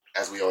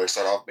As we always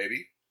start off,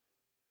 baby.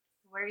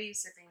 What are you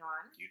sipping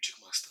on? You took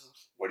my stuff.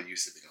 What are you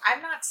sipping on? I'm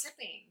not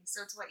sipping,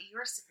 so it's what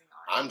you're sipping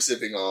on. I'm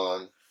sipping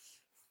on,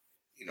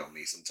 you know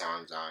me,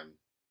 sometimes I'm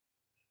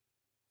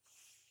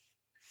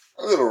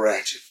a little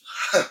ratchet.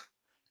 A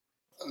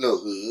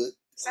little hood.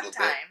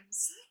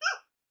 Sometimes.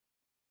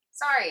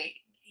 Sorry,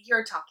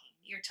 you're talking.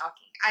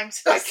 I'm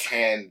so sorry.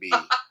 Can be.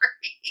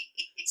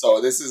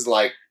 So this is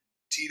like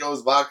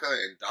Tito's vodka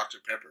and Dr.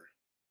 Pepper.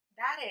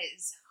 That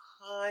is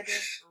hood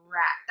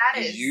rat.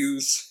 That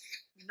is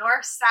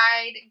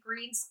Northside,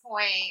 Greens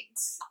Point.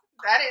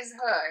 That is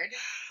hood.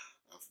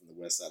 I'm from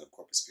the west side of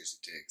Corpus Christi,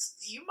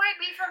 Texas. You might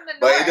be from the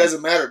north. But it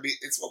doesn't matter.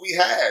 It's what we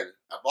had.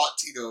 I bought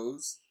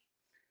Tito's.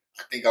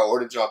 I think I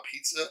ordered y'all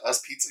pizza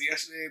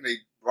yesterday, and they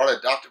brought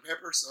a Dr.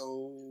 Pepper,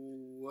 so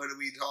what are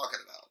we talking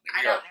about?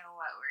 I don't know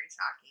what we're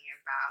talking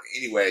about.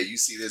 Anyway, you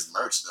see this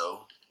merch,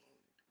 though.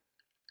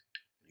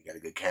 You got a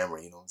good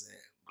camera, you know what I'm saying?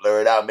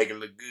 Blur it out, make it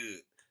look good.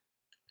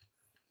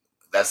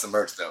 That's the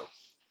merch, though.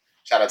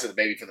 Shout out to the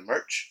baby for the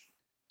merch.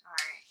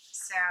 Alright,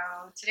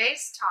 so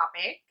today's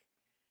topic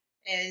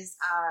is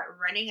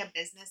running a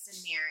business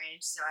in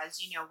marriage. So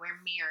as you know,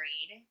 we're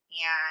married,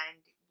 and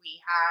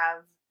we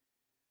have...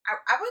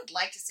 I would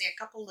like to say a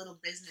couple little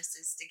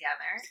businesses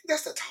together. I think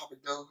that's the topic,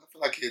 though. I feel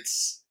like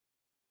it's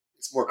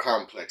more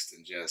complex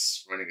than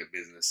just running a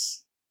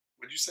business.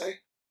 What'd you say?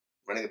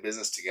 Running a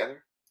business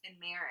together? In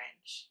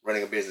marriage.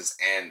 Running a business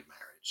and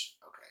marriage.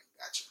 Okay,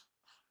 gotcha.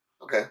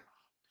 Okay,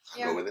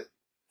 I'll go with it.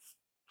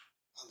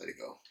 I'll let it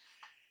go.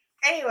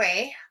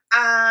 Anyway,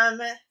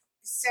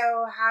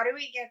 so how do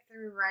we get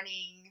through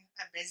running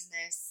a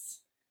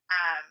business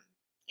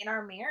in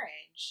our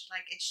marriage?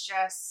 Like, it's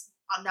just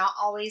not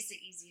always the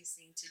easiest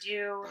thing to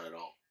do. Not at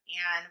all.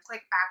 And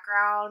quick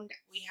background,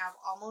 we have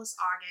almost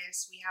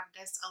August. We have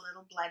this a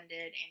little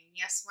blended, and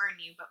yes, we're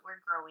new, but we're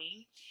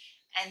growing.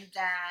 And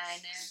then,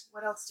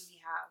 what else do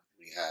we have?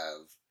 We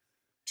have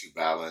to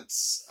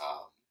balance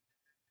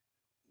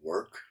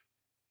work.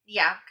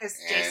 Yeah, because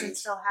Jason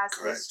still has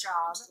his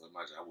job.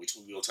 My job, which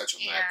we will touch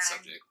on that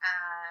subject.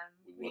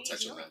 We will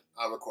touch on that.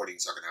 Recording,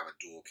 so I can have a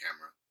dual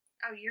camera.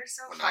 Oh, you're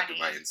so funny. When I do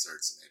my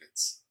inserts and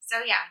edits. So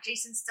yeah,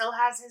 Jason still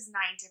has his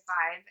 9 to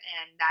 5,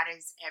 and that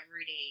is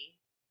every day.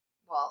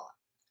 Well,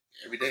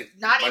 every day.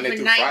 Not Monday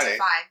even 9 Friday.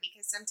 to 5,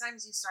 because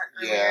sometimes you start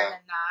earlier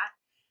than that.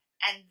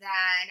 And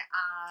then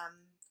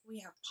we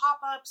have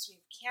pop-ups,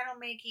 we have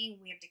candle making,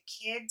 we have the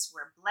kids,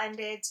 we're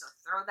blended, so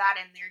throw that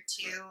in there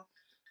too.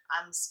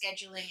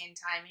 Scheduling and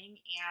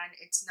timing, and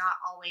it's not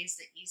always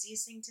the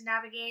easiest thing to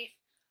navigate.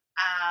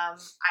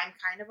 I'm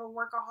kind of a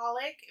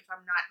workaholic if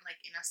I'm not like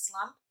in a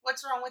slump.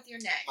 What's wrong with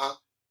your neck?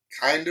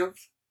 Kind of.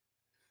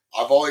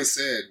 I've always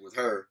said with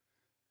her,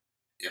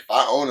 if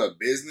I own a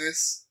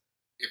business,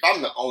 if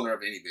I'm the owner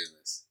of any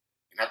business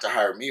and have to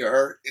hire me or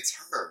her, it's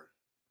her.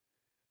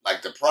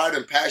 Like, the pride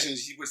and passion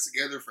she puts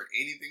together for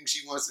anything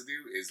she wants to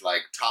do is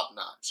like top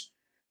notch.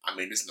 I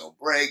mean, there's no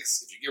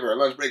breaks. If you give her a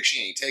lunch break,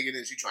 she ain't taking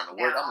it. She's trying to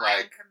work. I'm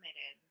like,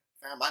 committed.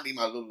 Fam, I need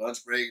my little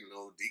lunch break, a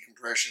little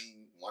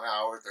decompression, 1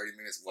 hour, 30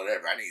 minutes,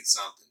 whatever. I need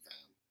something,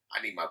 fam. I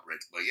need my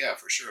breaks. But yeah,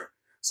 for sure.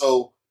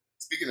 So,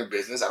 speaking of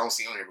business, I don't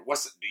see on here, but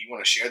do you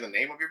want to share the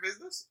name of your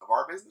business, of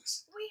our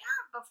business? We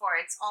have before.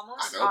 It's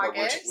almost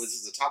August. But which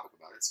is the topic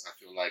about it? So I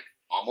feel like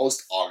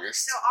almost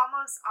August. So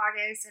almost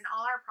August, and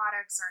all our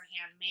products are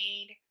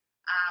handmade.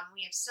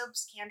 We have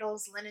soaps,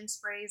 candles, linen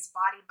sprays,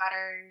 body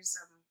butters,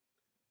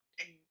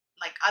 and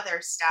like other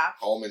stuff.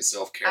 Home and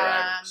self-care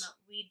items.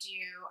 We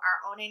do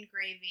our own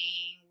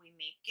engraving. We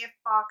make gift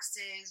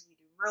boxes. We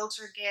do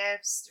realtor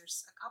gifts.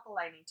 There's a couple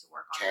I need to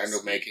work on.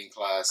 Candle making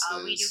classes.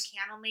 We do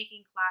candle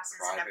making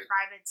classes in a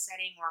private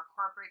setting or a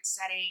corporate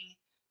setting.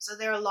 So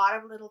there are a lot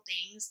of little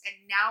things.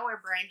 And now we're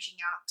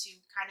branching out to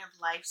kind of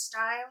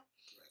lifestyle,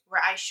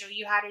 where I show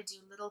you how to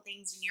do little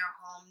things in your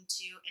home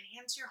to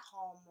enhance your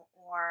home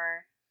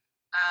or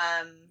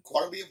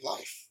quality of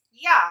life.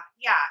 Yeah,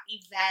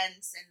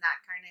 events and that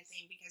kind of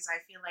thing, because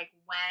I feel like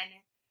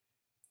when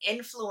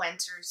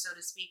influencers, so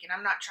to speak, and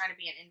I'm not trying to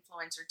be an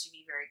influencer to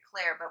be very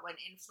clear, but when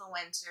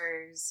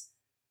influencers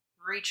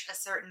reach a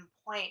certain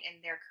point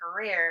in their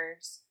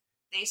careers,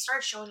 they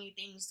start showing you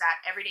things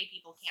that everyday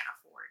people can't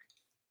afford.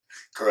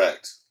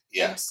 Correct.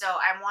 Yeah. And so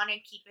I want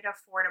to keep it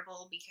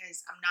affordable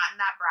because I'm not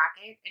in that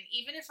bracket. And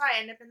even if I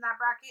end up in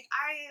that bracket,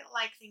 I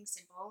like things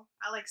simple.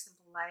 I like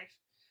simple life.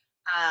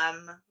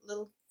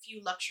 Little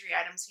few luxury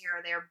items here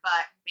or there,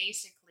 but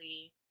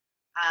basically,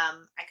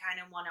 I kind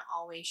of want to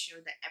always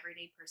show the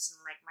everyday person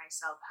like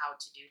myself how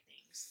to do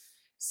things.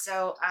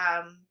 So,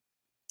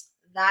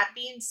 that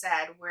being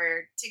said,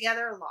 we're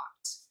together a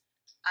lot.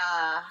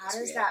 How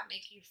does that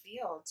make you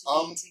feel to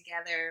be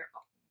together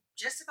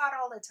just about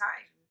all the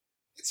time?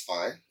 It's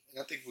fine. And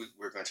I think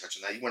we're going to touch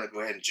on that. You want to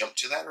go ahead and jump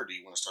to that, or do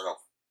you want to start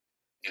off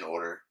in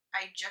order?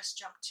 I just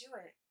jumped to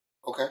it.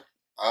 Okay.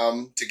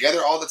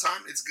 Together all the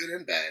time, it's good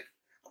and bad.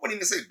 I wouldn't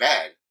even say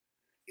bad.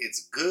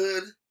 It's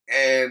good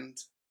and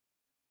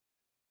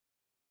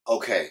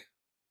okay.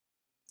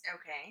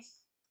 Okay.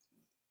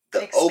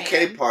 The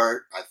okay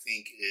part, I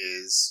think,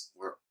 is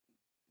we're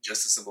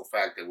just a simple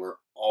fact that we're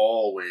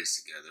always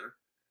together.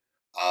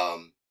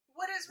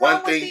 What is One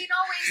wrong with thing- being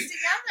always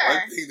together?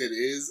 One thing that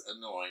is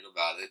annoying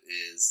about it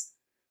is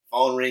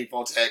phone ring,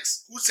 phone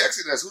text. Who's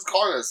texting us? Who's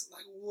calling us?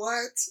 Like,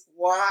 what?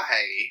 Why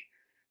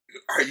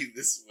are you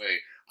this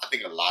way? I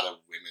think a lot of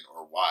women,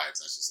 or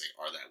wives, I should say,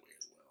 are that way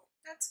as well.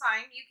 That's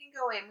fine. You can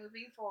go in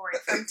moving forward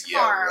from Yeah,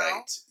 tomorrow.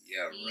 right.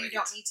 Yeah, right. You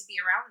don't need to be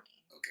around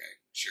me. Okay,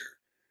 sure.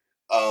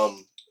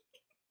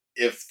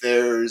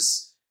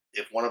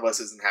 If one of us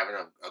isn't having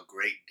a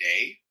great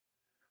day,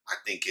 I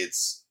think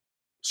it's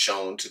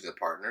shown to the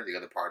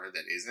other partner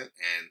that isn't.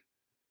 And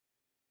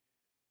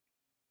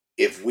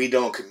if we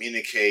don't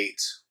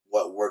communicate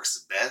what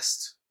works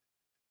best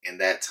in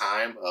that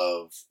time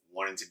of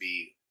wanting to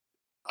be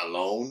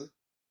alone,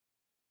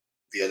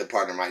 the other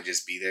partner might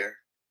just be there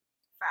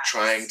Facts.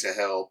 trying to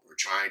help or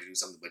trying to do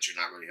something, but you're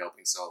not really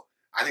helping. So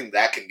I think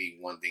that can be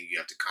one thing you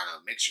have to kind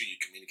of make sure you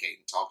communicate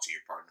and talk to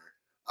your partner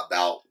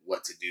about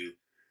what to do.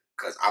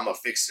 Because I'm a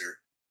fixer.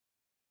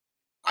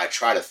 I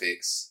try to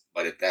fix,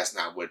 but if that's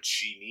not what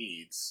she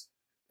needs,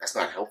 that's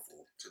not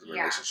helpful to the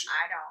relationship.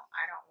 I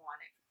don't want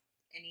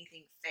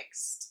anything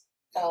fixed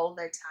all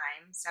the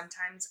time.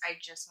 Sometimes I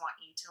just want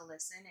you to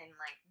listen and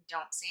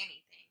don't say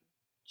anything.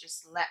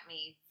 Just let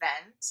me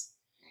vent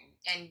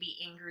and be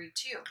angry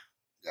too.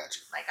 Gotcha.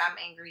 I'm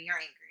angry, you're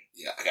angry.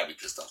 Yeah, I gotta be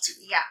pissed off too.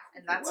 Yeah,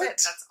 and that's it.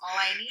 That's all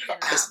I need in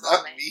that That's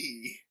moment. not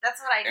me.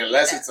 That's what I need.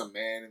 Unless it's a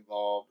man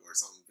involved or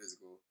something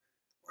physical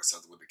or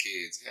something with the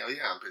kids. Hell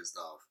yeah, I'm pissed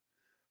off.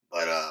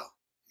 But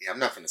yeah, I'm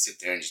not gonna sit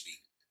there and just be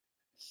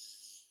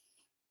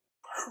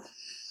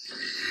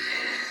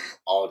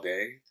all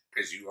day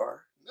because you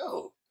are.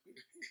 No,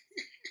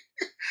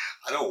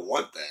 I don't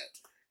want that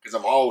because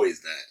I'm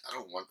always that. I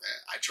don't want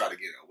that. I try to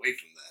get away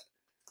from that.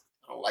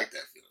 I don't like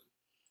that feeling.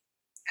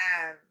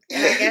 And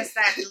I guess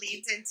that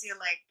leads into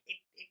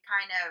it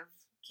kind of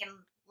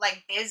can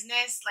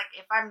business.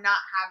 If I'm not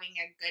having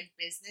a good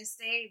business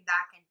day,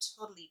 that can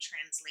totally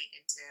translate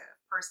into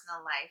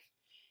personal life.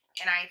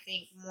 And I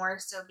think more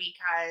so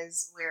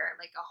because we're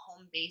a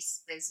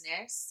home-based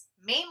business.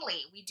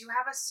 Mainly, we do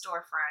have a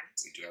storefront.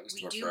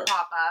 We do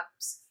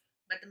pop-ups,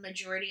 but the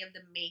majority of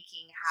the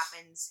making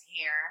happens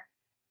here.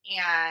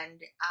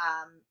 And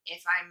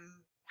if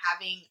I'm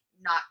having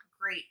not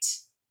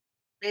great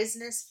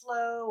business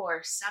flow or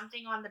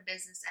something on the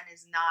business end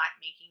is not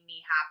making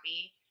me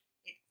happy,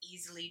 it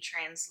easily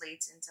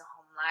translates into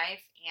home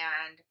life.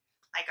 And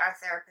our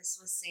therapist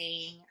was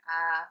saying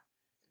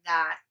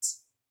that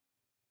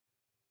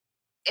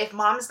if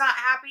mom's not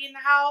happy in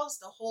the house,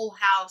 the whole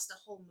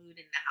mood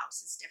in the house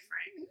is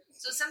different.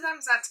 So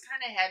sometimes that's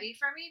kind of heavy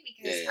for me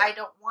because I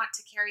don't want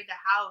to carry the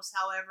house.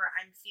 However,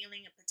 I'm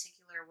feeling a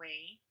particular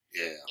way.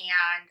 Yeah.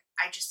 And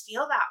I just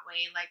feel that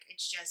way.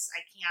 It's just,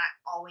 I can't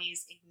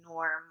always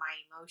ignore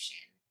my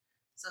emotion.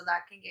 So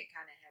that can get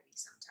kind of heavy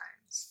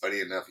sometimes.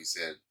 Funny enough, you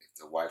said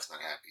if the wife's not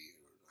happy,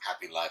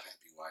 happy life,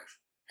 happy wife.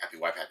 Happy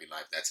wife, happy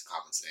life. That's a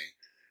common saying.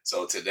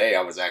 So today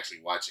I was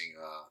actually watching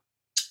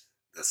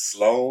the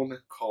Sloan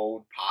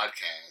Code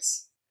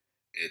podcast.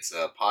 It's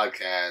a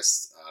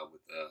podcast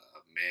with a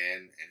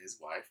man and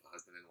his wife, a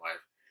husband and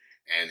wife.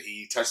 And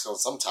he touched on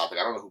some topic.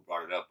 I don't know who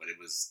brought it up, but it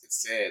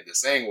said, the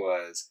saying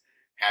was,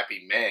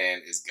 happy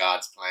man is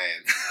God's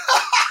plan.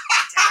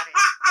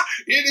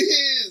 It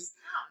is.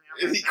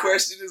 And he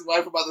questioned his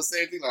wife about the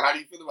same thing. How do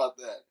you feel about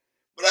that?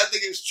 But I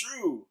think it's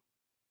true.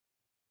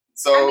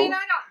 So, I don't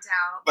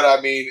doubt.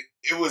 But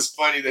it was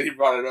funny that he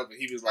brought it up and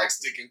he was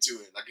sticking to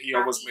it. He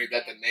almost made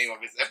that the name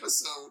of his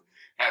episode.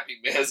 Happy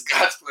man is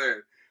God's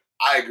plan.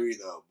 I agree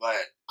though, but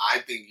I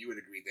think you would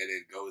agree that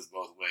it goes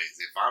both ways.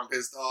 If I'm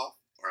pissed off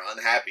or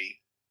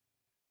unhappy,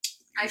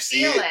 you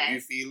see it. You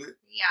feel it.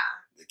 Yeah.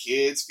 The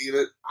kids feel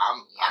it.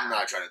 I'm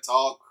not trying to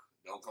talk.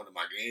 Don't come to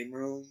my game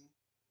room.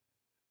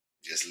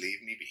 Just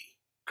leave me be.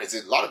 Because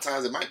a lot of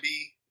times it might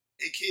be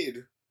a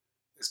kid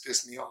that's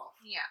pissed me off.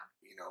 Yeah.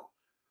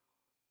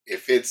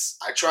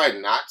 I try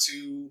not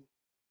to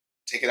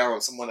take it out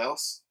on someone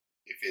else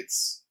if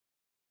it's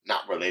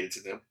not related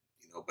to them,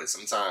 but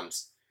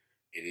sometimes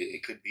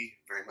it could be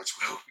very much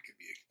it could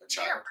be a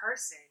child. You're a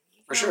person.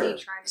 You for sure.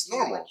 It's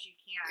normal. What you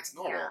can. It's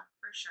normal. Yeah,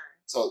 for sure.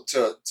 So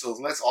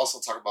let's also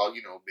talk about,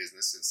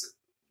 business, since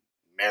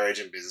marriage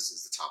and business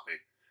is the topic.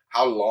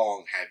 How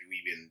long have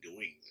we been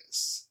doing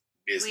this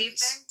business? We've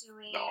been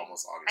doing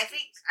almost August. I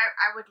think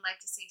I would like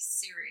to say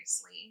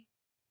seriously,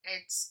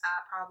 it's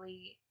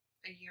probably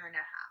a year and a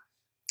half.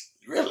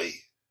 Really?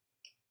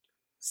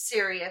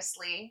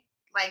 Seriously.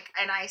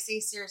 And I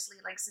say seriously,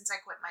 since I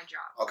quit my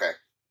job. Okay.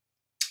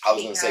 I was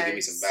going to say, give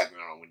me some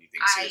background on when you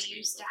think seriously. I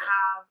used to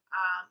have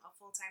a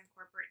full-time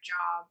corporate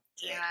job,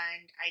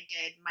 and I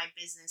did my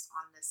business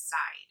on the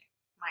side.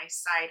 My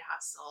side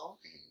hustle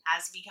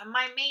has become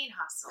my main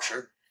hustle.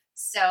 For sure.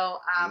 So,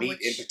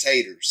 meat and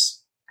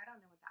potatoes. I don't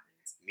know what that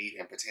means. Meat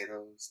and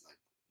potatoes,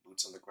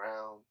 boots on the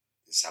ground.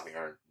 This is how we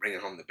are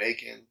bringing home the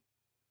bacon.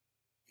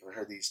 You ever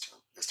heard this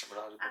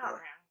terminology before? I don't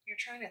know. You're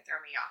trying to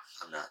throw me off.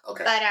 I'm not.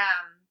 Okay. But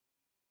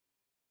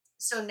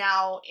so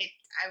now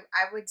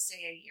I would say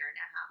a year and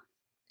a half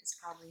is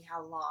probably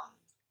how long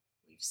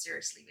we've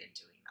seriously been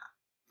doing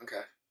that.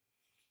 Okay.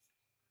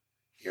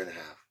 Year and a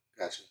half.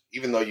 Gotcha.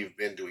 Even though you've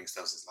been doing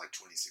stuff since like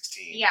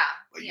 2016, Yeah.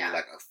 but Yeah. you're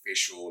like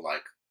official,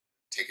 like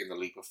taking the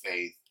leap of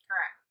faith.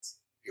 Correct.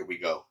 Here we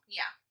go.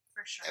 Yeah,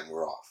 for sure. And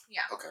we're off.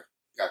 Yeah. Okay.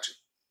 Gotcha.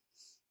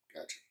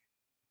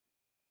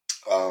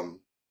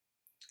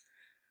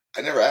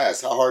 I never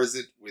asked, how hard is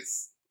it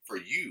for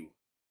you,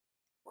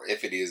 or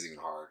if it is even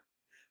hard,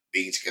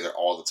 being together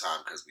all the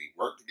time? Because we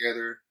work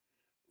together,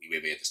 we may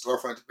be at the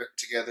storefront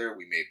together,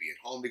 we may be at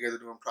home together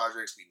doing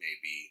projects, we may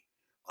be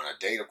on a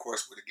date, of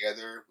course, we're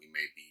together, we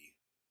may be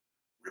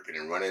ripping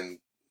and running,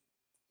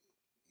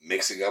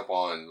 mixing up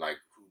on like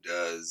who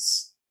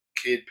does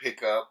kid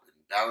pickup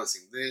and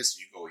balancing this.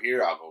 You go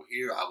here, I'll go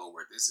here, I'll go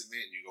work this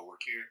event, you go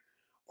work here,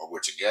 or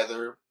we're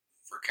together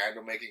for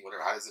candle making,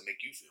 whatever. How does it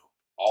make you feel?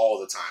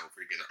 All the time, if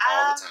we're together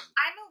all the time.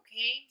 I'm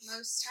okay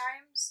most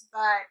times,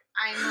 but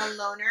I'm a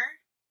loner.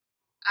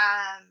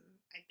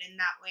 I've been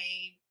that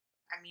way.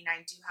 I mean,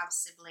 I do have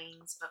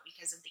siblings, but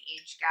because of the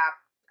age gap,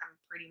 I'm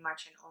pretty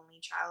much an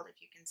only child, if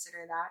you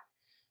consider that.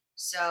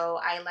 So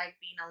I like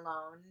being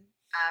alone.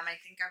 I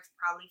think I've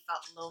probably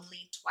felt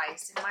lonely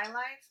twice in my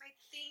life, I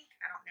think.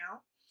 I don't know.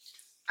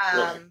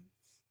 Really?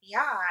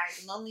 Yeah,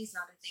 lonely's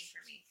not a thing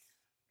for me.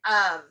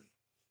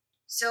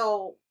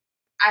 So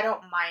I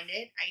don't mind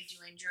it. I do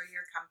enjoy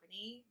your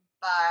company,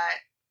 but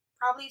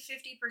probably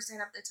 50%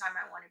 of the time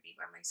I want to be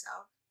by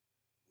myself.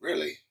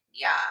 Really?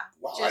 Yeah.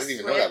 Wow, I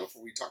didn't even know that before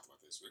we talked about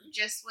this. Really?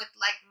 Just with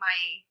like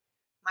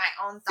my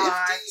own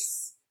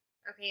thoughts.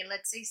 50? Okay,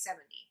 let's say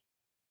 70.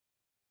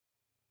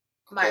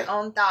 Okay. My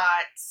own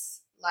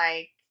thoughts,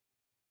 like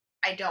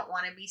I don't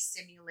want to be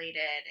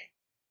stimulated.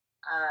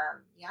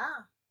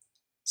 Yeah.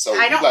 So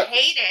I don't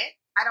hate it.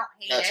 I don't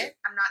hate it.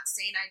 I'm not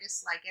saying I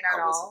dislike it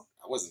at all.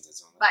 I wasn't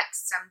on that. But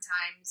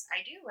sometimes I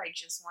do. I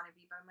just want to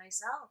be by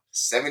myself.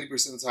 70%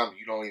 of the time,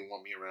 you don't even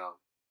want me around.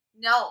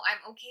 No,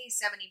 I'm okay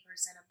 70%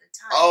 of the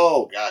time.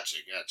 Oh,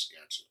 gotcha.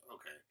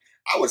 Okay.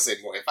 I would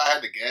say more. If I had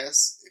to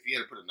guess, if you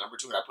had to put a number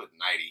to it, I'd put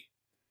 90.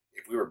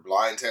 If we were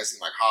blind testing,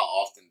 like how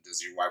often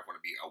does your wife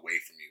want to be away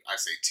from you?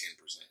 I'd say 10%.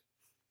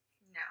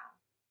 No.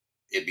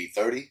 It'd be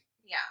 30?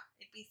 Yeah,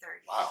 it'd be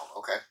 30. Wow,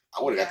 okay.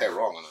 I would have got that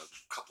wrong on a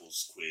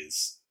couples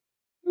quiz.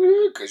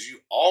 Because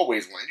you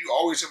always tell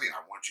me,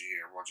 I want you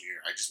here,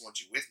 I just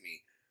want you with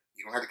me.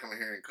 You don't have to come in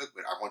here and cook,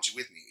 but I want you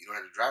with me. You don't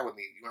have to drive with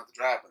me. You don't have to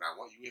drive, but I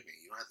want you with me.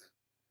 You don't have to.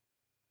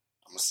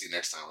 I'm going to see you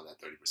next time when that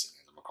 30% is.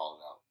 I'm going to call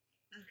it out.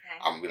 Okay.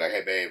 I'm going to be like,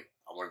 hey, babe,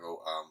 I want to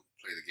go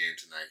play the game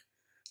tonight.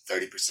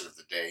 30% of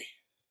the day.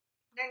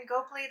 Then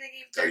go play the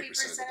game 30%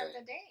 of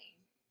the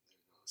day.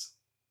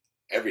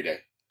 Every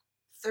day.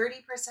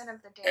 30%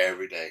 of the day.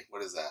 Every day. What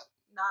is that?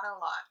 Not a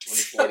lot.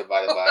 24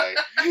 divided by...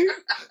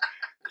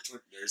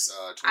 There's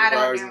 24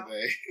 hours in a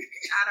day.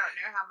 I don't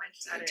know how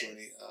much that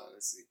 20, is.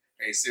 Let's see.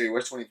 Hey Siri,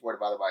 what's 24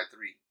 divided by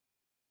 3?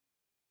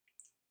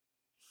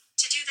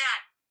 To do that,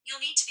 you'll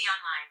need to be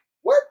online.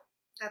 What?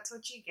 That's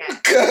what you get.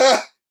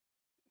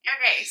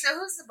 Okay, so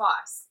who's the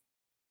boss?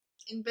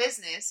 In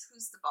business,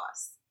 who's the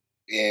boss?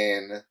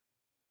 In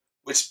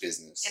which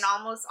business? In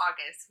Almost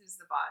August, who's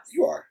the boss?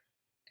 You are.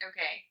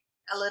 Okay.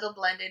 A Little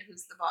Blended,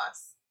 who's the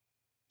boss?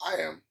 I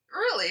am.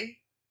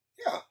 Really?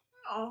 Yeah.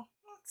 Oh.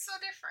 So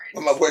different.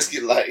 When my voice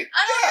get light.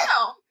 I don't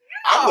know.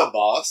 I'm the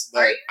boss,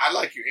 but I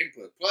like your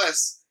input.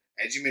 Plus,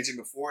 as you mentioned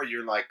before,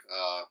 you're like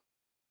a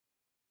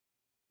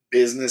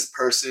business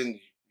person.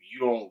 You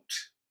don't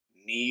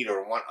need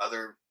or want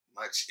other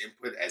much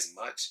input as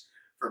much.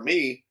 For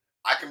me,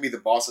 I can be the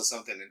boss of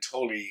something and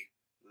totally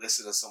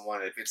listen to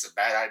someone. If it's a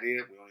bad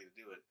idea, we don't need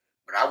to do it.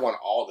 But I want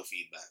all the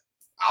feedback.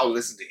 I'll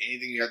listen to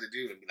anything you have to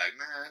do and be like,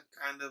 nah,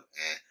 kind of,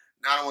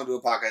 Now I don't want to do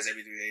a podcast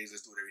every 3 days.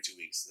 Let's do it every 2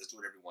 weeks. Let's do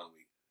it every 1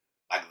 week.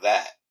 Like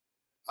that.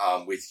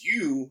 With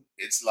you,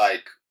 it's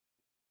like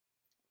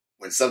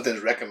when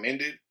something's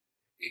recommended,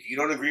 if you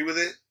don't agree with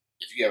it,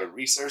 if you haven't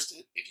researched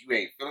it, if you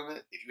ain't feeling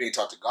it, if you ain't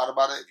talked to God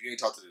about it, if you ain't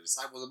talked to the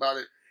disciples about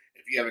it,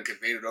 if you haven't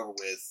conveyed it over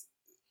with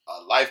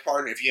a life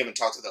partner, if you haven't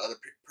talked to the other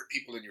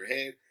people in your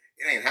head,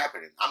 it ain't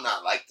happening. I'm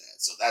not like that.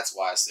 So that's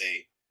why I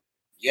say,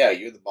 yeah,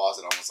 you're the boss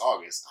at Almost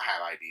August. I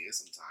have ideas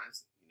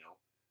sometimes,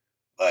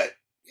 but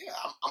yeah,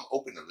 I'm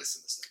open to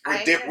listen to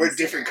stuff. We're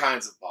different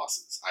kinds of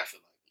bosses, I feel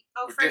like.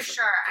 Oh, for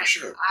sure.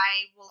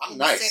 I will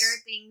consider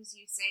things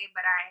you say,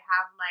 but I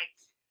have like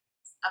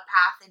a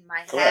path in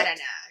my head and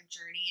a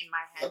journey in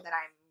my head that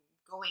I'm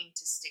going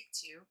to stick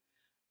to.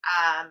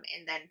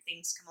 And then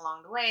things come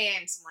along the way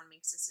and someone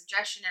makes a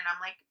suggestion and I'm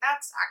like,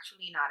 that's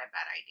actually not a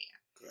bad idea.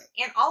 Correct.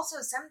 And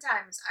also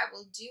sometimes I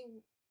will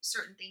do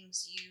certain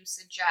things you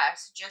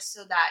suggest just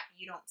so that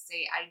you don't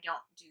say I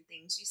don't do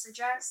things you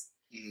suggest.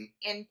 Mm-hmm.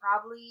 And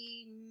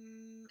probably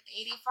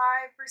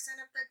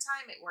 85% of the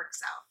time it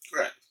works out.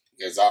 Correct.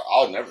 Because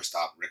I'll never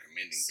stop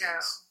recommending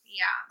things.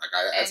 Yeah.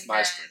 That's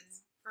my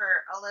strength.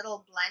 For A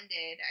Little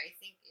Blended, I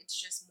think it's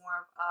just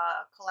more of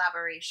a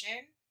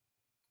collaboration.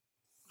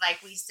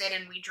 Like we sit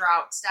and we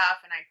draw out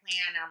stuff and I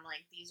plan. I'm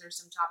like, these are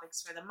some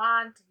topics for the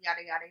month,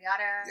 yada, yada,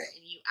 yada. Yeah.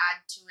 And you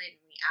add to it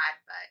and we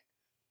add, but.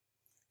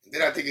 And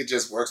then I think it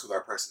just works with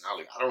our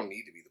personality. I don't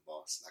need to be the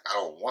boss. Like I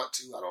don't want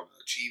to. I don't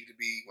achieve to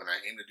be. When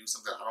I aim to do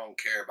something, I don't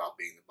care about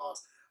being the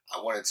boss. I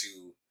wanted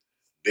to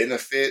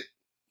benefit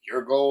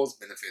your goals,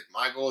 benefit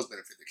my goals,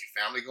 benefit the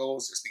family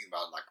goals. Just speaking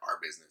about like our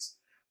business.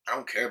 I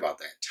don't care about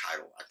that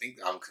title. I think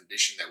I'm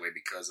conditioned that way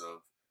because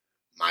of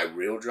my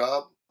real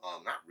job.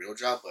 Not real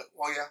job, but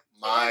well, yeah,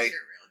 It is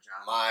your real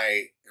job.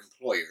 my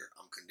employer.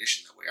 I'm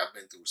conditioned that way. I've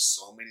been through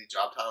so many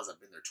job titles. I've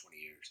been there 20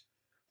 years.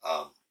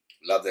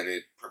 Love that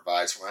it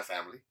provides for my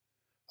family.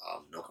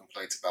 No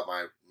complaints about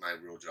my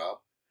real job.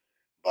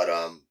 But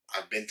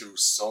I've been through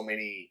so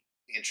many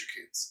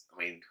intricacies.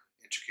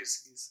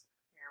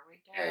 Here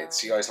we go. Hey,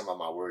 she always talking about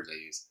my words I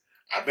use.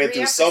 I've Every been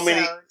through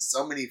episode.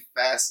 so many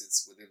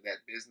facets within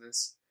that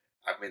business.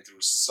 I've been through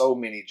so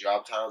many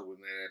job titles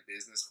within that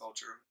business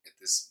culture at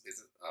this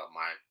business,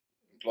 my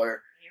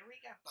employer, Here we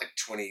go. like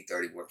 20,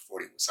 30,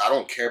 40. So I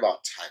don't care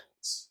about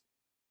titles.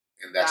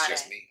 And that's Got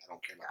just it. me. I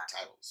don't care about Got the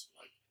titles.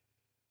 Like,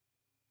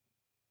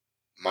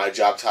 my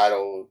job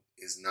title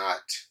is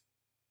not,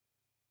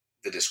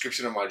 the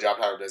description of my job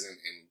title doesn't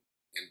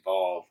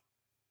involve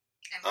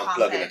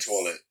unplugging a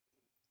toilet.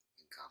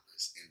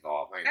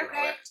 Involve. I ain't doing all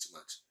Okay. that. It's too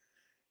much.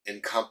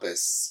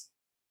 Encompass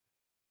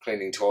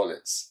cleaning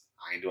toilets.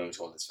 I ain't doing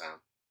toilets, fam.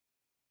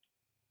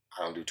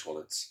 I don't do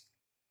toilets.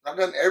 I've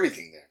done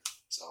everything there.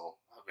 So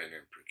I've been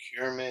in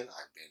procurement.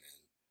 I've been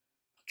in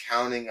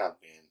accounting. I've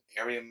been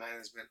area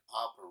management,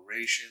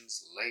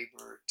 operations,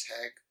 labor,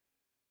 tech,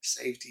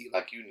 safety,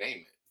 like you name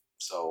it.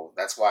 So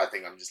that's why I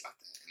think I'm just like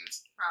that. And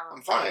Probably.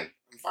 I'm fine.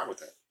 I'm fine with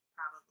that.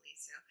 Probably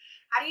so.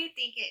 How do you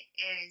think it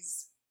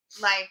is?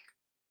 Like,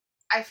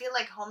 I feel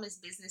like home is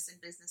business and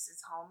business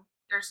is home.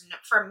 There's no,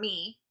 for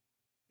me,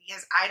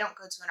 because I don't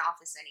go to an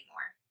office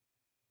anymore.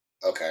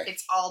 Okay.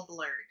 It's all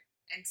blurred,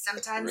 and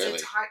sometimes Really?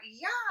 it's hard.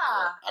 Yeah.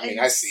 I mean,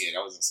 and I see it.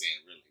 I wasn't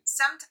saying it really.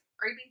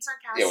 Are you being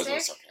sarcastic? Yeah, it was a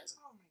little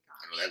sarcasm. Oh my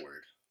I know gosh. that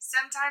word.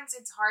 Sometimes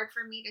it's hard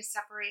for me to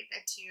separate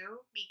the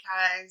two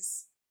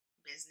because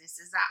business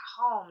is at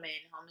home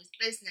and home is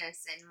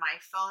business, and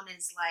my phone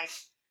is like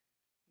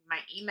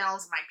my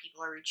emails. My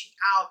people are reaching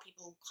out.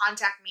 People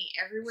contact me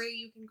every way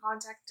you can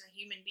contact a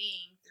human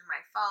being through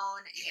my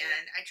phone,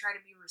 and I try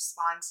to be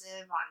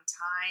responsive on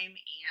time.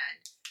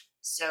 And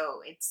so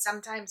it's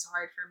sometimes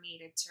hard for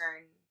me to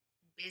turn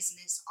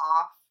business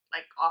off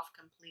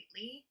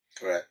completely.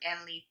 Correct.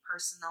 And leave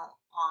personal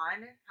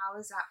on. How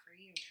is that for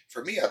you?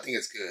 For me, I think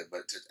it's good.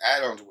 But to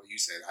add on to what you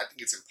said, I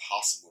think it's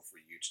impossible for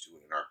you to do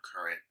it in our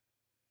current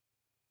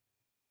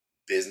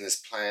business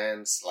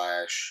plan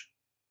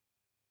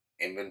 /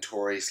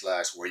 inventory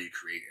 / where you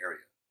create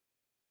area.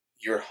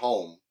 Your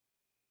home,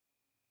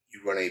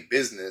 you run a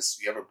business,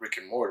 you have a brick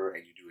and mortar,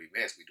 and you do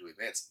events. We do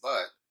events,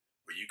 but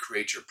where you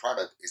create your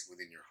product is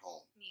within your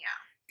home.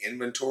 Yeah.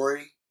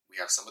 Inventory, we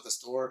have some at the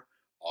store.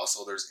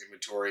 Also, there's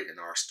inventory in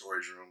our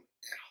storage room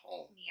at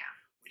home. Yeah.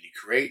 When you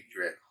create,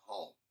 you're at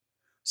home.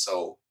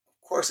 So,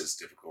 of course, it's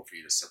difficult for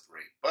you to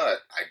separate. But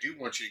I do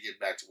want you to get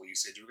back to what you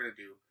said you were going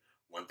to do.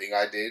 One thing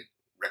I did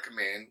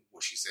recommend,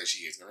 what she said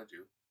she is going to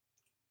do,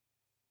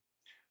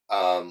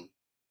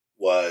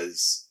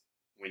 was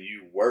when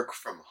you work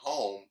from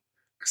home,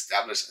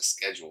 establish a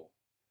schedule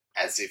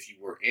as if you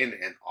were in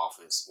an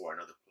office or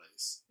another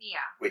place. Yeah.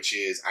 Which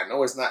is, I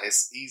know it's not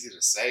as easy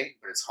to say,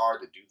 but it's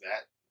hard to do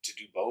that, to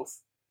do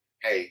both.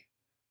 Hey,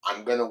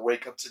 I'm going to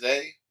wake up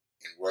today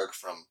and work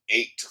from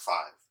 8 to 5,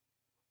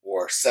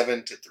 or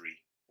 7 to 3,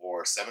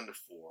 or 7 to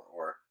 4,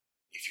 or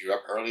if you're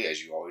up early,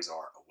 as you always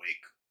are,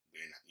 awake.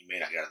 You may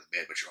not get out of the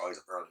bed, but you're always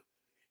up early.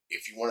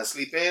 If you want to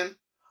sleep in,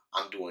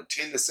 I'm doing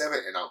 10 to 7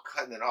 and I'm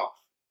cutting it off.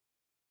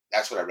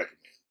 That's what I recommend.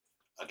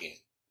 Again,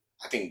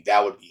 I think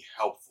that would be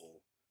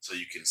helpful so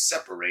you can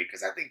separate,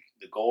 because I think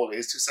the goal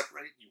is to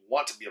separate. You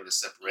want to be able to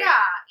separate.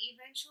 Yeah,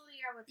 eventually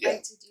I would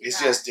like to do It's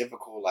that. just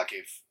difficult. Like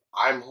if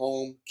I'm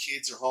home,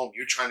 kids are home,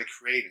 you're trying to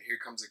create, and here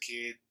comes a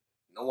kid.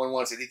 No one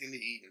wants anything to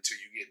eat until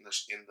you get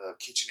in the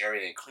kitchen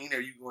area and clean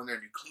it. You go in there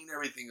and you clean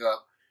everything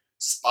up,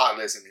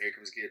 spotless, and here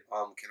comes a kid.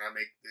 Can I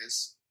make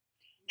this?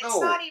 It's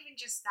not even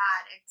just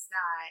that. It's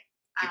that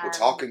people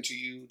talking to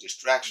you,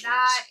 distractions.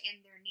 That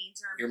and their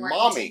needs are You're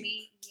important momming. to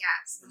me.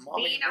 Yes, You're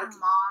momming being and a working.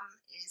 mom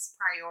is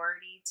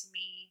priority to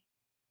me.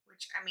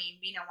 Which I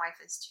mean, being a wife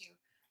is too.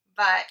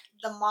 But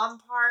the mom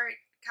part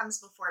comes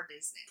before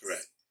business.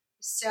 Correct.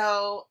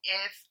 So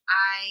if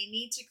I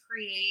need to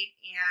create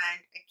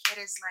and a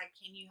kid is like,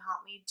 "Can you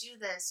help me do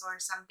this?" or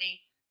something,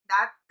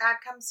 that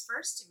comes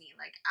first to me.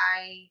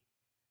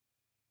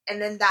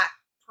 And then that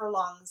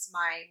prolongs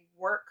my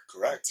work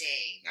Correct.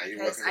 day. Now you're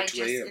because working I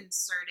till 2 just a.m.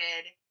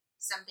 inserted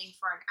something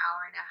for an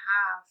hour and a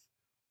half.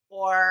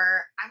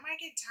 Or I might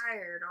get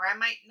tired, or I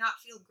might not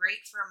feel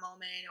great for a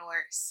moment,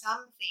 or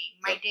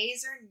something. My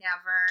days are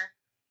never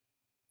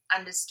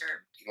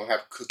undisturbed. You don't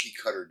have cookie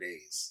cutter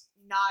days.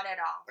 Not at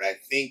all. But I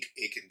think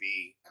it can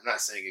be, I'm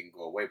not saying it can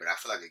go away, but I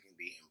feel like it can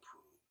be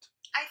improved.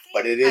 I think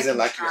But it I isn't can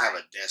like try. you have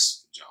a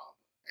desk job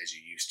as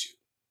you used to.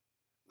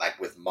 Like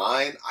with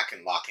mine, I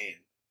can lock in.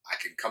 I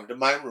can come to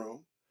my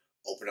room,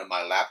 open up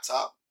my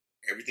laptop,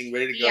 everything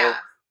ready to go, Yeah.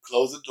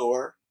 close the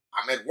door.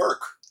 I'm at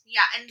work.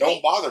 Yeah, and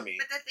Don't bother me.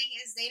 But the thing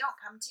is, they don't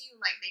come to you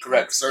like they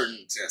Correct. come to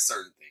me.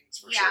 Certain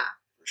things Yeah.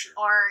 for sure.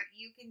 Or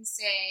you can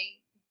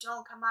say,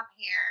 "Don't come up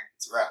here,"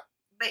 It's a wrap.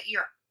 but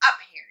you're up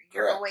here.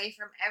 You're Correct. away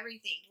from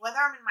everything. Whether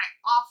I'm in my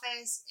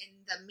office, in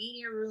the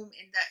media room,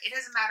 it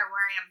doesn't matter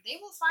where I am. They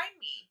will find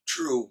me.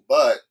 True,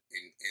 but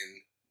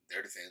in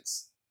their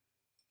defense,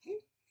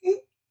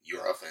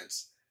 your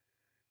offense,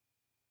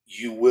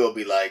 you will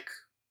be like,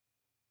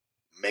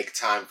 make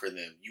time for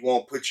them. You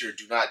won't put your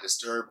do not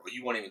disturb, or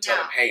you won't even tell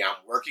No. them, hey,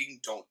 I'm working.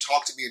 Don't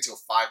talk to me until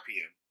 5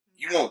 p.m.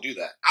 You No. won't do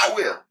that. I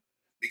will. No.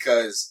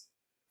 Because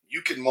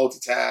you can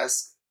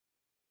multitask.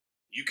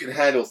 You can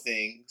handle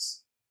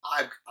things.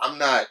 I've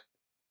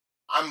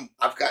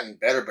gotten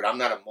better, but I'm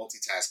not a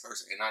multitask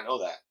person, and I know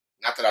that.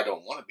 Not that I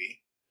don't want to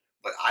be,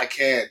 but I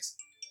can't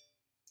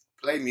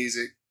play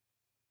music,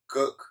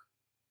 cook,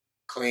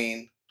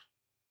 clean,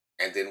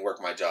 and then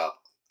work my job.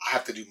 I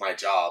have to do my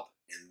job,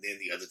 and then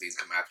the other things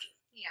come after.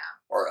 Yeah.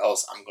 Or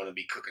else I'm going to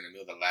be cooking a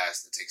meal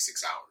that takes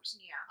 6 hours.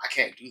 Yeah. I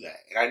can't do that,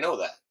 and I know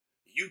that.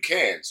 You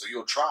can, so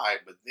you'll try,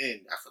 but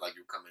then I feel like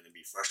you'll come in and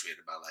be frustrated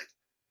about like,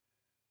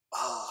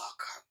 oh,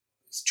 God,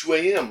 it's 2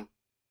 a.m.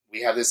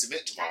 We have this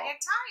event I tomorrow.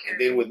 get tired.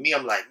 And then with me,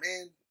 I'm like,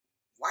 man,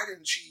 why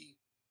didn't she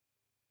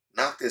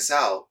knock this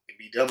out and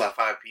be done by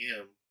 5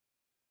 p.m.?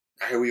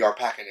 Now here we are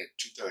packing at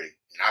 2:30,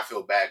 and I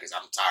feel bad because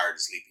I'm tired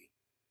and sleepy.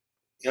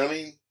 You know what I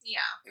mean? Yeah.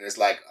 And it's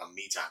like a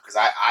me time. Because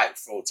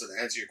so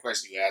to answer your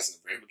question you asked in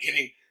the very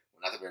beginning,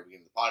 well, not the very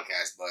beginning of the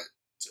podcast, but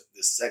to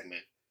this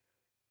segment,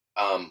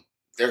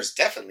 there's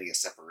definitely a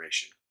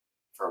separation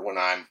for when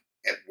I'm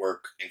at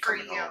work and For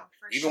coming you. home.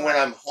 For Even sure. when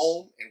I'm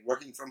home and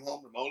working from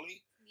home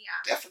remotely, Yeah.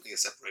 definitely a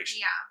separation.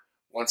 Yeah.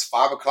 Once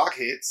 5 o'clock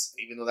hits,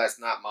 even though that's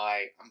not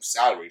I'm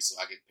salaried, so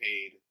I get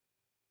paid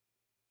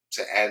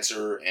to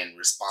answer and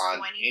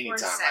respond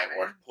anytime, right?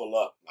 Or pull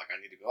up. Like,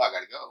 I need to go, I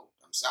gotta go.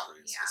 I'm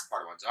salaried. Yeah. It's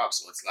part of my job.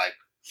 So it's like,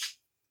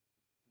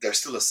 there's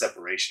still a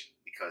separation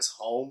because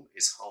home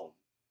is home.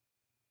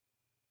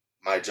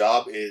 My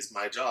job is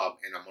my job,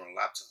 and I'm on a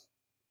laptop.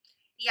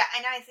 Yeah,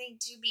 and I think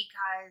too,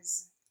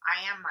 because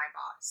I am my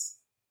boss.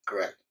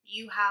 Correct.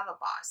 You have a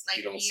boss. Like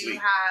You don't sleep.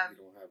 have You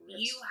don't have rest.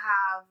 you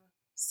have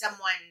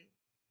someone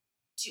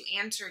to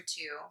answer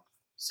to.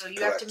 So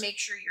you have to Correct. make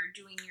sure you're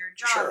doing your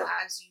For job sure.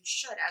 as you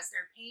should, as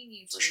they're paying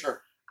you to. For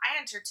sure. I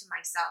answer to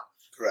myself.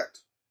 Correct.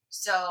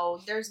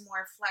 So there's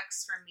more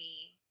flex for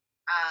me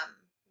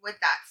with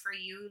that. For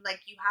you,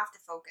 like, you have to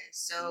focus.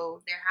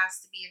 So there has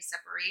to be a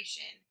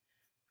separation.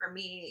 For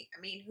me,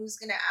 I mean, who's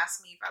going to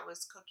ask me if I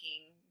was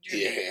cooking?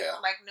 Yeah.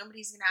 Like,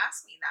 nobody's going to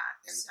ask me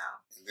that. And- so.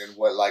 And then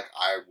what, like,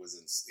 I was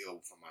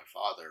instilled from my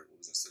father, what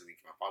was instilled in me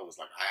from my father was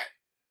like,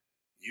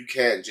 you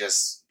can't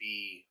just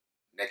be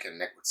neck and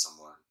neck with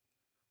someone.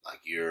 Like,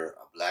 you're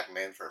a black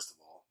man, first of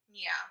all.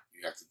 Yeah.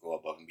 You have to go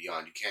above and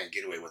beyond. You can't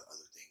get away with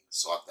other things.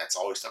 So that's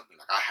always stuck with me.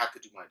 Like, I have to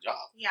do my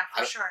job. Yeah,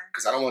 for sure.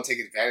 Because I don't want to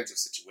take advantage of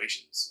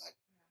situations. Like,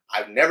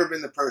 I've never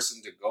been the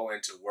person to go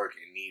into work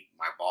and need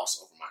my boss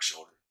over my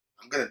shoulder.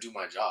 I'm going to do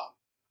my job.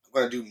 I'm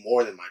going to do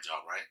more than my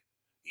job, right?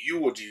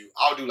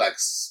 I'll do like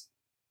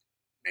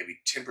maybe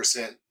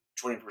 10%,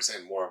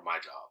 20% more of my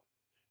job.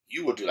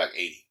 You will do like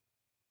 80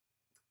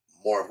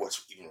 more of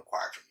what's even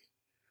required from me.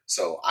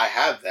 So I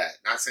have that.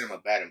 Not saying I'm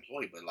a bad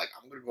employee, but like,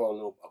 I'm going to go a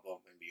little above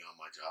and beyond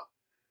my job.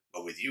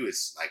 But with you,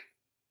 it's like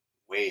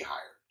way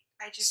higher.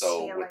 I just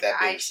So feel with like that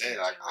I being should said,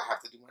 do like, I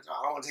have to do my job.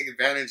 I don't want to take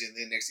advantage, and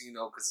then next thing you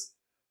know, because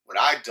what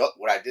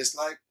I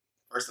dislike,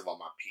 first of all,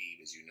 my peeve,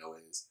 as you know,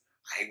 is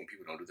I hate when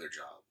people don't do their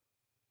job.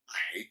 I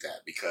hate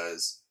that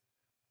because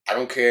I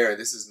don't care.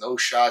 This is no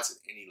shots at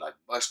any like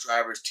bus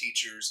drivers,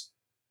 teachers,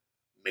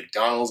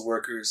 McDonald's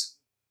workers.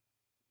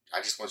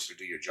 I just want you to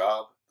do your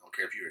job. I don't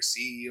care if you're a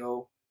CEO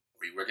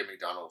or you work at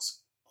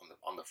McDonald's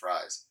on the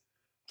fries.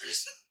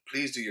 Just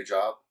please do your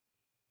job.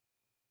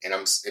 And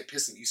it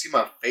pisses me. You see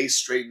my face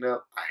straighten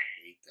up? I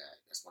hate that.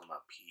 That's one of my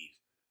peeves.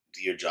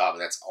 Do your job,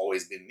 and that's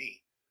always been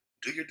me.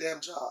 Do your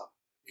damn job.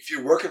 If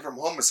you're working from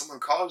home and someone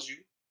calls you,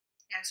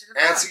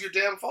 answer your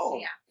damn phone.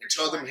 Yeah, and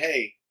tell them,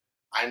 hey,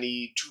 I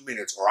need 2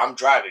 minutes, or I'm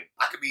driving.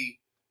 I could be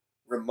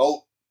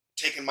remote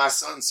taking my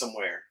son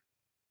somewhere.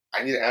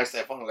 I need to answer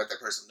that phone and let that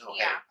person know,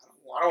 Yeah. hey,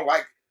 I don't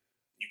like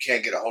you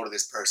can't get a hold of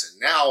this person.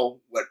 Now,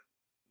 what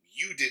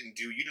you didn't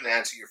do, you didn't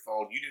answer your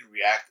phone, you didn't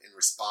react and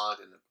respond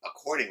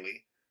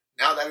accordingly.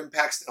 Now that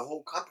impacts the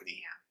whole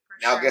company. Yeah,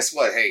 for Now, sure. guess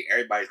what? Hey,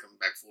 everybody's coming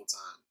back full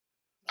time.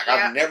 Like,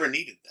 Yeah. I've never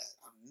needed that.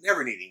 I've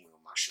never needed anyone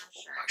on my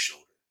over my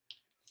shoulder.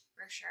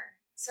 For sure.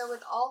 So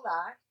with all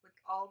that, with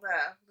all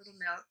the little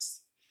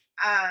notes,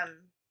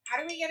 how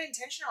do we get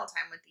intentional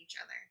time with each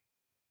other?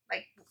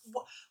 Like,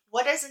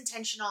 what does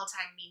intentional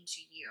time mean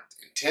to you?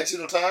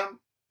 Intentional time?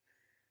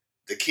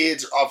 The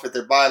kids are off with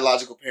their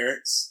biological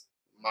parents.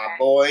 My Okay.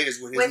 boy is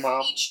with his With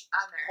mom. each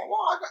other.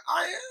 Hold on,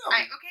 I am.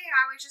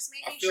 I was just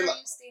making feel sure like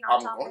you stayed on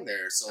I'm top going of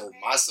there. it. So Okay.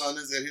 my son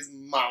is at his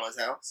mama's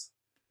house.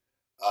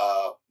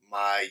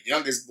 My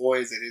youngest boy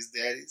is at his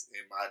daddy's,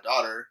 and my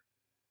daughter,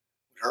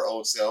 her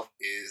old self,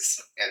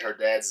 is at her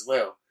dad's as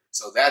well.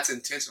 So that's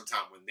intentional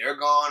time. When they're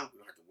gone, we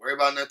don't have to worry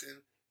about nothing,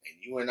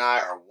 and you and I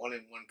are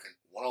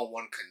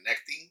one-on-one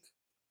connecting,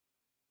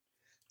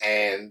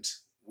 and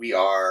we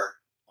are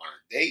on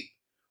a date.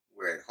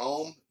 We're at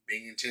home,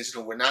 being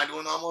intentional. We're not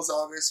doing almost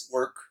all this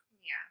work.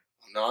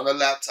 Yeah. I'm not on the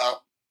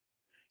laptop.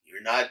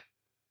 You're not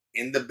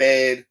in the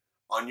bed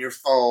on your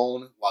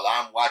phone while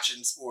I'm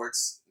watching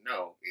sports.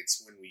 No,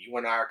 it's when you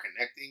and I are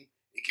connecting.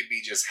 It could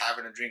be just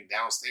having a drink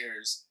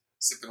downstairs,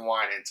 sipping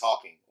wine and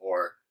talking,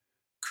 or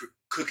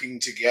cooking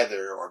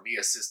together, or me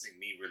assisting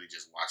me really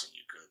just watching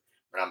you cook.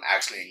 But I'm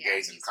actually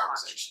engaged in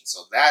conversation.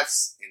 So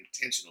that's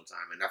intentional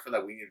time. And I feel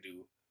like we need to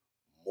do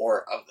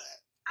more of that.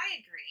 I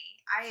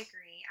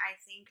agree. I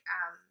think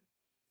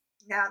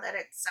now that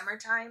it's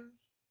summertime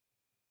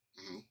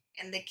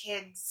and the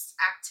kids'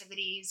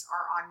 activities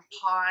are on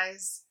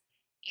pause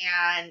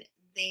and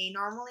they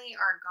normally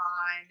are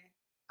gone.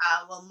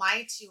 Well,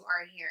 my two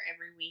are here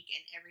every week,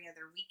 and every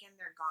other weekend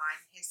they're gone.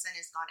 His son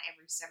is gone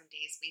every 7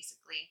 days,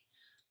 basically.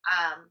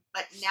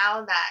 But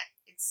now that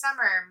it's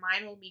summer,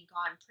 mine will be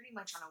gone pretty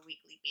much on a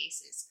weekly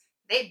basis.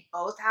 They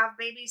both have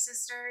baby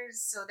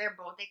sisters, so they're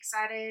both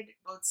excited,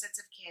 both sets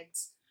of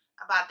kids,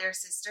 about their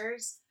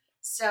sisters.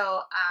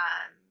 So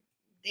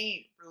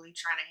they ain't really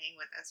trying to hang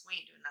with us. We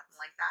ain't doing nothing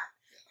like that.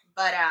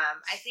 But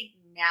I think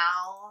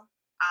now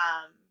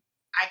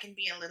I can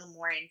be a little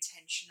more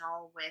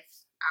intentional with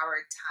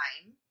our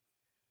time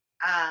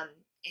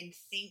and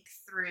think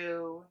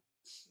through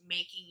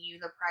making you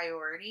the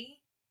priority,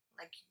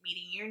 like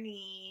meeting your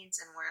needs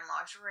and wearing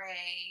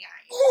lingerie.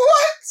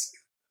 What?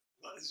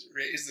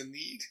 Lingerie is a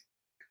need?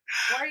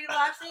 Why are you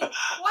laughing?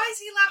 Why is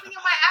he laughing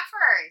at my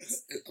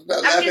efforts? I'm not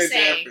I'm laughing just at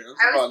your saying. effort.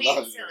 I was I'm being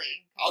talking about silly.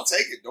 I'll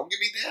take it. Don't get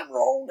me damn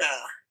wrong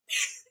now.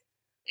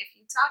 If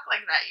you talk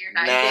like that, you're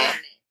not Nah.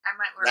 getting it. I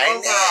might wear Right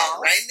overalls.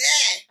 now. Right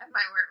now. I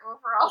might wear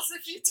overalls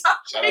if you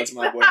talk Shout like out to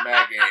my boy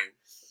Mad Game.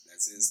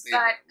 That's his thing.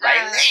 But,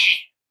 Right now.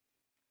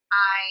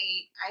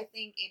 I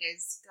think it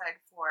is good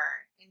for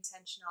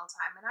intentional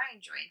time, and I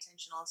enjoy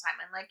intentional time.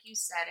 And like you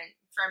said, and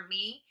for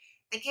me,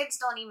 the kids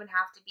don't even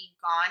have to be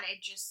gone.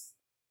 It just,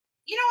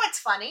 you know what's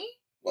funny?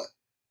 What?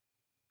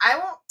 I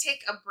won't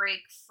take a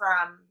break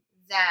from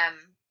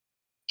them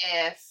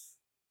if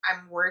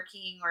I'm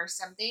working or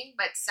something,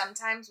 but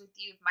sometimes with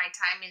you, if my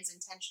time is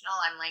intentional,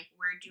 I'm like,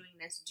 we're doing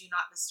this, do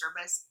not disturb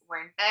us.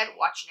 We're in bed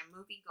watching a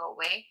movie, go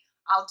away.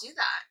 I'll do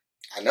that.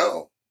 I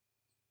know.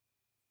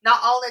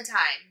 Not all the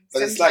time.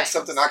 But it's like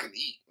something I can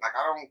eat. Like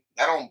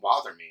that don't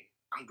bother me.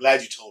 I'm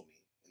glad you told me,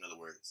 in other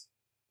words.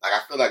 Like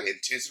I feel like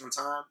intentional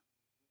time,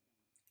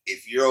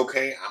 if you're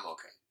okay, I'm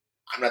okay.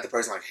 I'm not the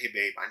person like, hey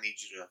babe, I need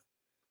you to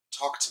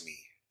talk to me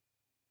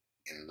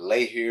and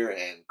lay here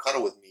and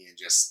cuddle with me and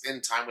just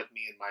spend time with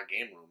me in my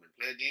game room and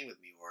play a game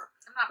with me or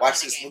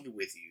watch this movie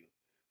with you.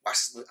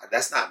 Watch this movie.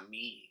 That's not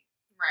me.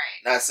 Right.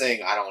 Not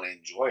saying I don't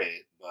enjoy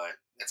it, but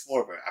that's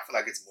more of a, I feel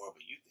like it's more of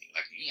a you thing.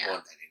 Like you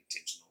want that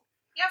intentional.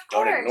 Yeah, of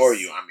course. Don't ignore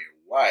you. I'm your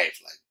wife.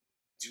 Like,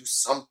 do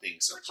something.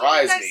 Surprise me.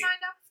 What you guys me.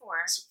 signed up for?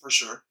 For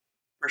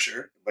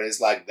sure. But it's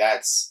like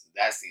that's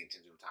the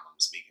intentional time I'm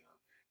speaking of.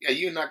 Yeah,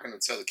 you're not gonna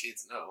tell the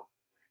kids no.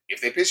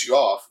 If they piss you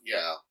off,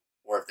 yeah,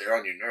 or if they're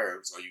on your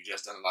nerves, or you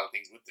just done a lot of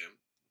things with them,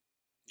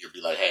 you'll be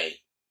like, hey,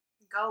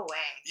 go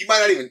away. You might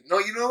not even. No,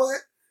 you know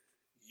what?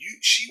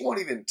 She won't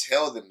even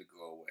tell them to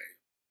go away.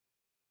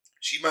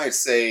 She might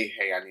say,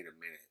 hey, I need a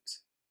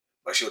minute,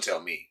 but she'll tell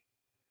me.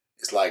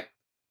 It's like.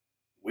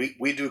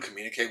 We do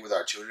communicate with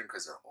our children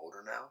because they're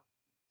older now.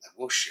 Like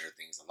we'll share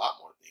things, a lot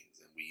more things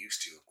than we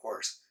used to, of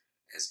course.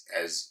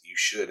 As you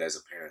should as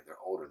a parent. They're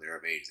older, they're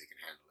of age, they can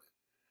handle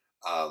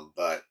it.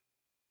 But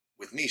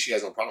with me, she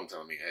has no problem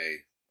telling me,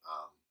 hey,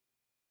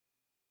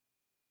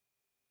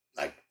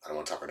 like I don't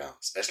want to talk her down,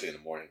 especially in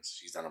the mornings.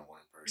 She's not a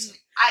morning person.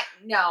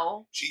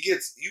 No.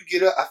 You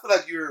get up. I feel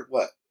like you're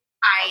what?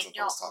 I don't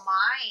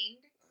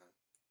mind.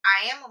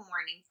 I am a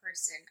morning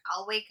person.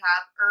 I'll wake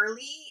up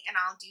early and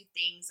I'll do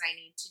things I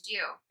need to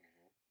do.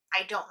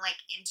 I don't like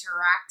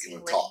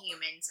interacting with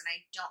humans and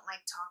I don't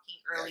like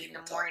talking early in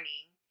the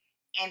morning.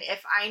 And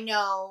if I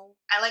know,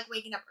 I like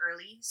waking up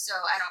early, so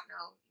I don't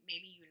know,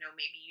 maybe you know,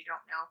 maybe you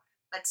don't know,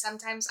 but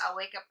sometimes I'll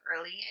wake up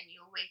early and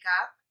you'll wake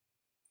up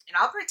and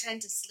I'll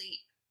pretend to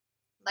sleep.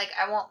 Like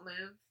I won't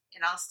move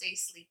and I'll stay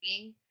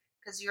sleeping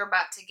because you're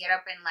about to get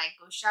up and like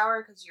go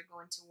shower because you're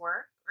going to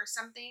work or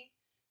something.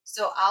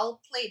 So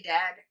I'll play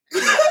dead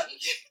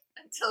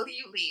until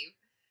you leave,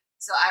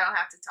 so I don't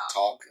have to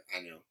talk.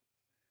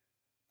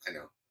 I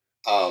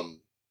know.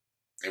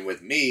 And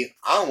with me,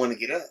 I don't want to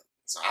get up,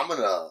 so I'm an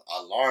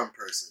alarm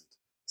person,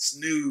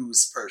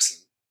 snooze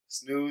person,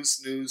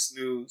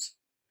 snooze.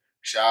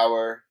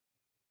 Shower.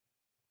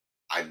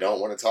 I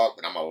don't want to talk,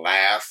 but I'm gonna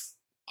laugh.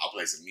 I'll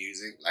play some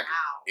music. Like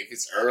if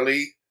it's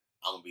early,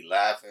 I'm gonna be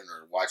laughing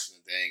or watching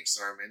the dang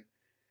sermon.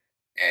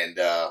 And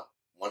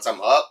once I'm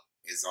up,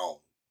 it's on.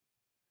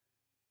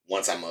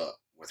 Once I'm up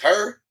with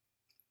her,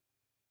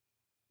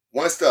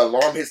 once the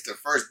alarm hits the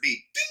first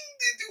beat, ding,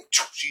 ding,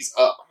 ding, she's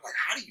up. I'm like,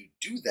 how do you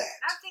do that?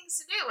 I have things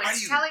to do.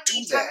 It's telling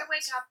me time to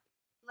wake up.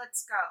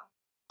 Let's go.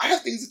 I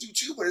have things to do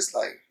too, but it's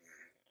like,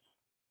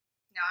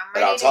 no, I'm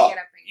ready to get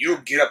up.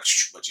 You'll get up,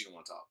 but you don't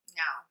want to talk.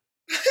 No,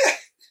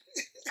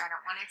 I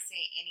don't want to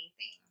say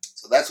anything.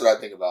 So that's what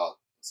I think about.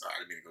 Sorry, I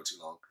didn't mean to go too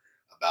long.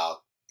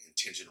 About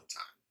intentional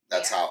time.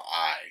 That's how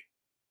I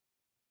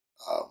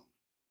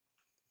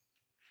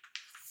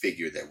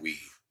figure that we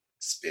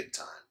spend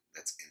time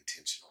that's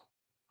intentional.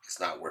 It's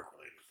not work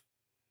related.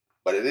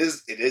 But it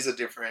is a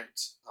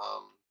different,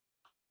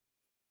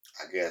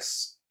 I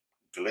guess,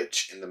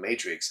 glitch in the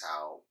matrix.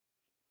 How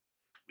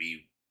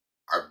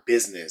our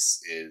business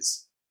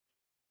is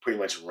pretty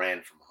much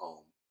ran from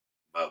home,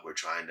 but we're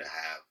trying to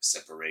have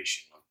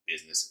separation of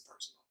business and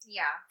personal.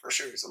 Yeah. For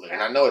sure. So, Yeah.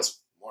 and I know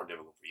it's more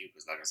difficult for you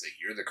because, like I said,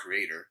 you're the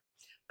creator.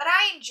 But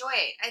I enjoy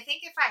it. I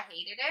think if I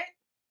hated it,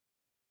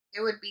 it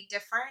would be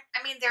different.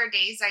 I mean, there are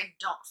days I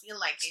don't feel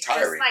like it. It's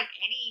tiring. Just like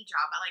any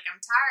job. I'm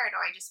tired,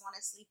 or I just want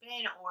to sleep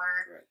in,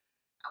 or Right.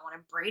 I want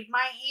to braid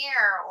my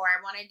hair, or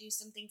I want to do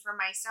something for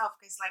myself.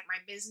 Because, like, my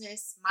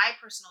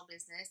personal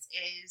business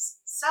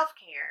is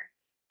self-care.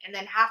 And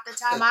then half the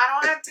time, I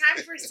don't have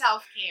time for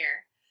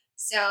self-care.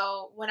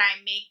 So when I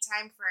make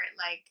time for it,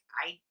 like,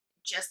 I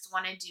just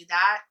want to do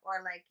that.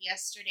 Or, like,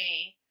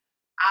 yesterday,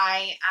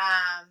 I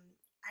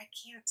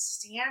can't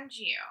stand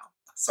you.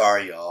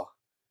 Sorry, y'all.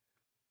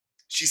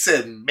 She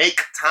said, make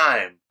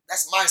time.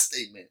 That's my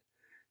statement.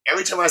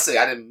 Every time I say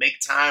I didn't make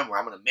time or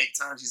I'm going to make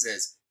time, she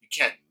says, you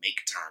can't make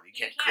time. You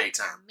can't create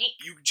time.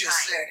 You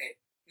just said it.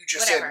 You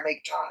just said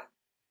make time.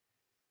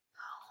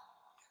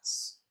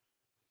 Yes.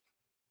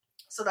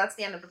 So that's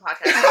the end of the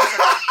podcast.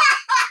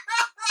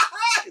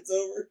 It's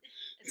over.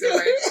 It's over.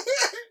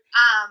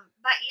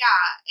 But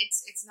yeah,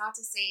 it's not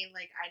to say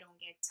like I don't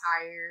get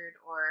tired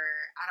or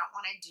I don't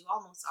want to do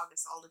almost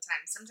August all the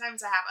time. Sometimes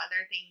I have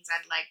other things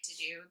I'd like to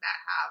do that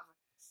have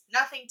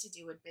nothing to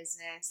do with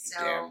business.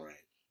 So, damn right.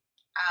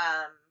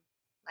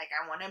 like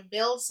I want to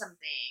build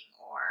something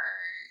or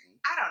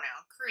I don't know,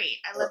 create.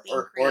 I love being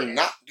creative. Or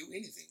not do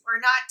anything. Or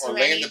not do or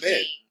lay anything. in the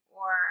bed.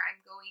 Or I'm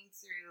going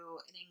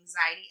through an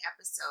anxiety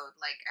episode.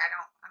 Like I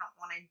don't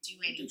want to do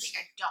anything.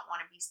 I don't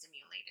want to be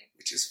stimulated.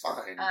 Which is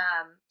fine.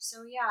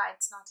 So yeah,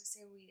 it's not to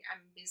say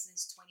I'm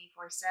business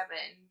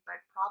 24/7,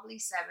 but probably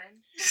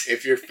 7.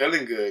 If you're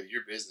feeling good,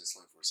 you're business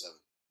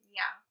 24/7.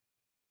 Yeah,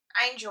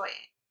 I enjoy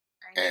it.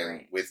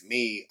 And with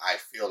me, I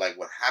feel like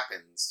what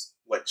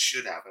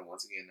should happen,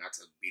 once again, not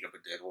to beat up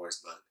a dead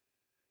horse, but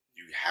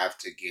you have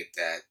to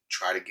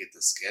try to get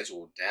the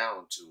schedule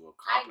down to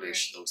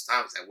accomplish those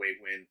times. That way,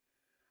 when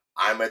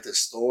I'm at the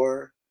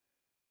store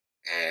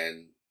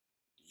and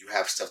you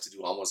have stuff to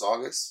do almost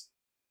August,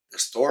 the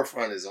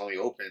storefront is only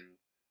open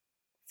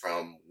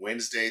from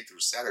Wednesday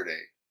through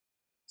Saturday.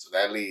 So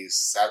that leaves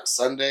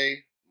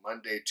Sunday,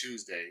 Monday,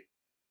 Tuesday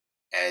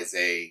as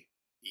a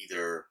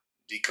either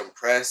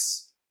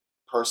decompress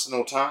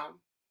personal time,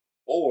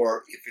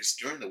 or if it's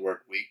during the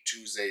work week,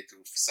 Tuesday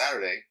through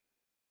Saturday,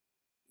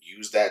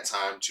 use that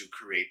time to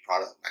create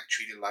product, like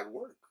treat it like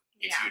work.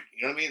 If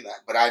you know what I mean?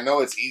 But I know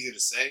it's easy to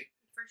say,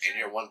 and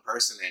you're one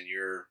person and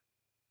you're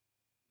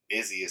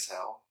busy as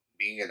hell.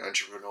 Being an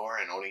entrepreneur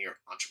and owning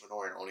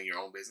your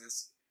own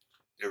business,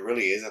 there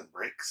really isn't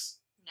breaks.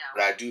 No.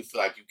 But I do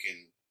feel like you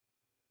can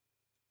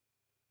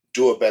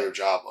do a better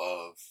job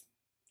of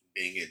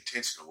being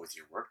intentional with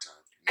your work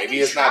time. Maybe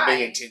it's not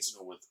being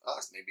intentional with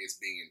us. Maybe it's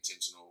being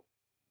intentional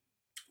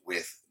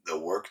with the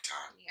work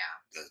time. Yeah.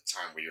 The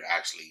time where you're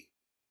actually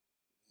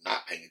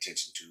not paying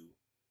attention to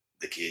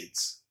the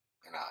kids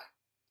and I.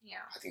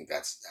 Yeah. I think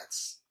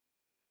that's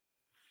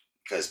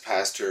because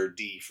Pastor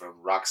D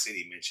from Rock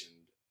City mentioned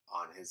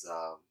on his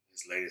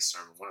latest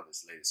sermon, one of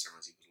his latest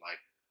sermons, he was like,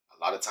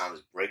 a lot of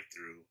times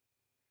breakthrough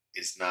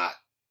is not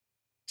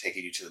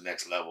taking you to the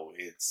next level.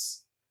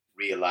 It's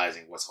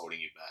realizing what's holding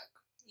you back.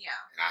 Yeah.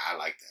 And I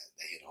like that.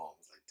 That hit home. I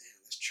was like, damn,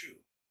 that's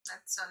true.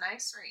 That's so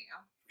nice for you.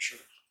 For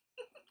sure.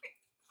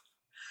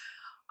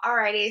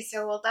 Alrighty,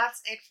 so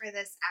that's it for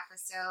this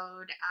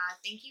episode.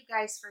 Thank you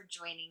guys for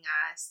joining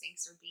us.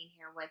 Thanks for being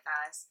here with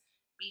us.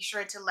 Be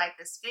sure to like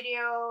this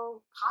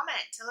video,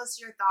 comment, tell us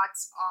your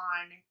thoughts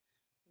on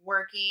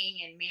working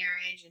and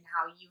marriage and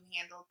how you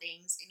handle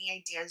things. Any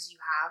ideas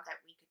you have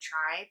that we could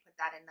try, put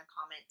that in the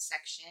comment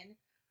section.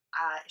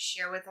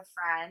 Share with a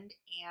friend,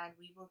 and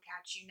we will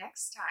catch you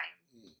next time.